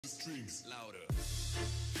strings louder.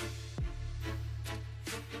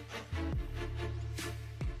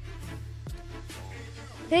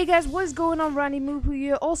 Hey guys, what is going on? Randy Moopu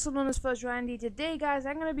here, also known as First Randy. Today guys,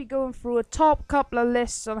 I'm going to be going through a top couple of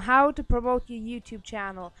lists on how to promote your YouTube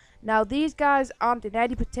channel. Now these guys aren't in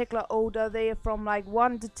any particular order, they are from like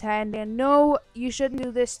 1 to 10. They know you shouldn't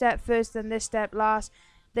do this step first and this step last.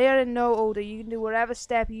 They are in no order, you can do whatever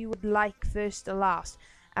step you would like first to last.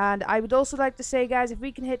 And I would also like to say guys, if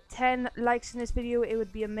we can hit 10 likes in this video, it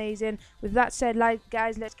would be amazing. With that said,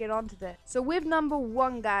 guys, let's get on to this. So with number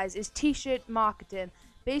 1 guys is t-shirt marketing.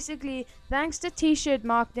 Basically, thanks to t-shirt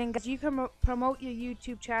marketing, guys, you can promote your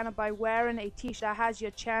YouTube channel by wearing a t-shirt that has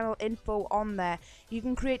your channel info on there. You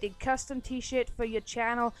can create a custom t-shirt for your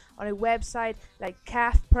channel on a website like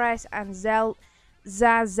Calf Press and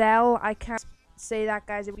Zazzle. I can't say that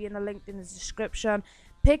guys, it will be in the link in the description.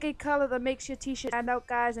 Pick a color that makes your t-shirt stand out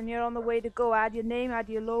guys, and you're on the way to go. Add your name, add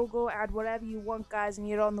your logo, add whatever you want guys, and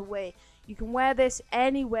you're on the way. You can wear this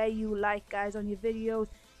anywhere you like guys, on your videos,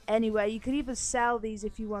 anywhere. You could even sell these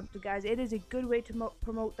if you want to guys. It is a good way to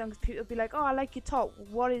promote them, because people will be like, oh, I like your top,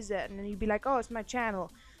 what is it? And then you'd be like, oh, it's my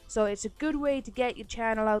channel. So it's a good way to get your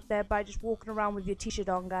channel out there by just walking around with your t-shirt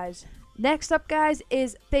on guys. Next up guys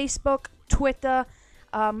is Facebook, Twitter,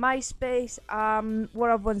 MySpace,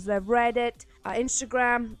 what other ones there, Reddit,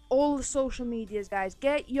 Instagram, all the social medias guys.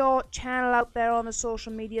 Get your channel out there on the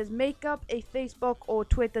social medias. Make up a Facebook or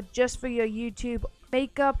Twitter just for your YouTube.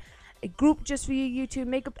 Make up a group just for your YouTube.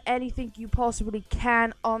 Make up anything you possibly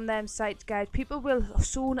can on them sites guys. People will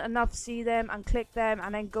soon enough see them and click them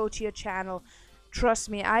and then go to your channel. Trust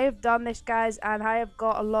me, I have done this guys, and I have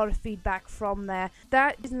got a lot of feedback from there.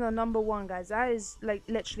 That isn't the number 1 guys, that is like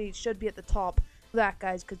literally should be at the top. That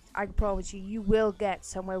guys, because I can promise you, you will get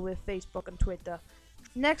somewhere with Facebook and Twitter.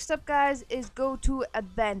 Next up guys is go to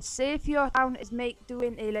events. Say if your town is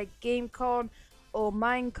doing a like GameCon or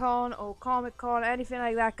Minecon or Comic Con, anything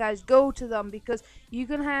like that guys, go to them, because you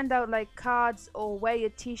can hand out like cards or wear your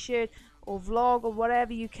t-shirt or vlog or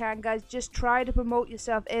whatever you can guys. Just try to promote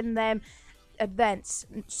yourself in them events.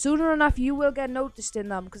 Sooner enough you will get noticed in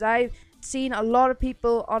them, because I've seen a lot of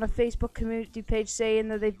people on a Facebook community page saying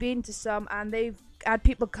that they've been to some and they've had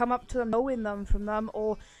people come up to them knowing them from them,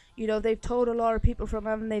 or you know, they've told a lot of people from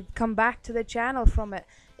them and they've come back to their channel from it.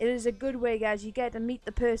 It is a good way guys, you get to meet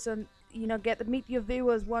the person, you know, get to meet your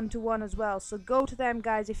viewers one-to-one as well. So go to them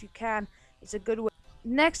guys if you can, it's a good way.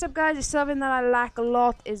 Next up guys is something that I lack a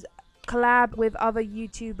lot, is collab with other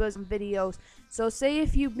YouTubers and videos. So say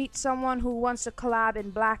if you meet someone who wants to collab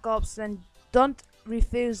in Black Ops, then don't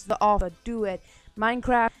refuse the offer, do it.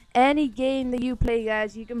 Minecraft, any game that you play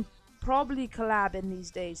guys, you can probably collab in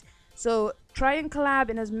these days. So try and collab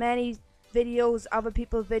in as many videos, other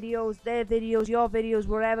people's videos, their videos, your videos,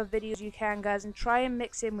 wherever videos you can guys, and try and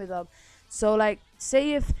mix in with them. So like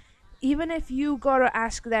say even if you gotta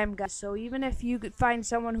ask them guys, so even if you could find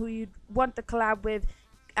someone who you'd want to collab with,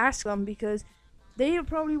 ask them, because they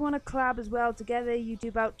probably want to collab as well to get their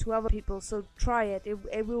YouTube out to other people. So try it,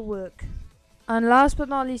 it will work. And last but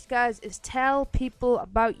not least guys is tell people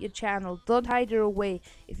about your channel. Don't hide it away.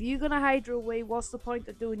 If you're gonna hide it away, what's the point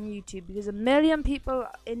of doing YouTube? Because a million people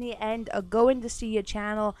in the end are going to see your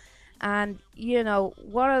channel, and you know,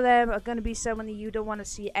 one of them are going to be someone that you don't want to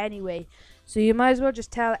see anyway. So you might as well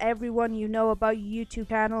just tell everyone you know about your YouTube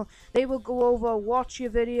channel. They will go over, watch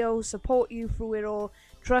your videos, support you through it all.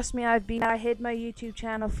 Trust me, I hid my YouTube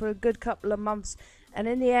channel for a good couple of months, and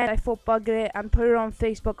in the end I thought bugger it and put it on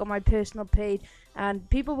Facebook on my personal page, and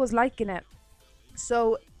people was liking it.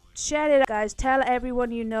 So share it guys, tell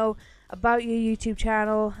everyone you know about your YouTube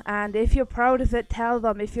channel, and if you're proud of it, tell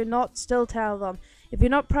them. If you're not, still tell them. If you're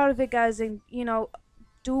not proud of it guys, then you know,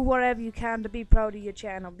 do whatever you can to be proud of your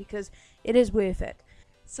channel, because it is worth it.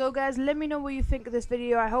 So guys, let me know what you think of this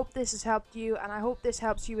video. I hope this has helped you, and I hope this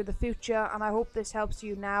helps you in the future, and I hope this helps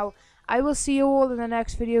you now. I will see you all in the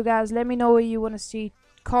next video guys. Let me know what you want to see.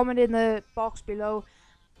 Comment in the box below.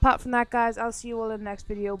 Apart from that guys, I'll see you all in the next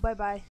video. Bye bye.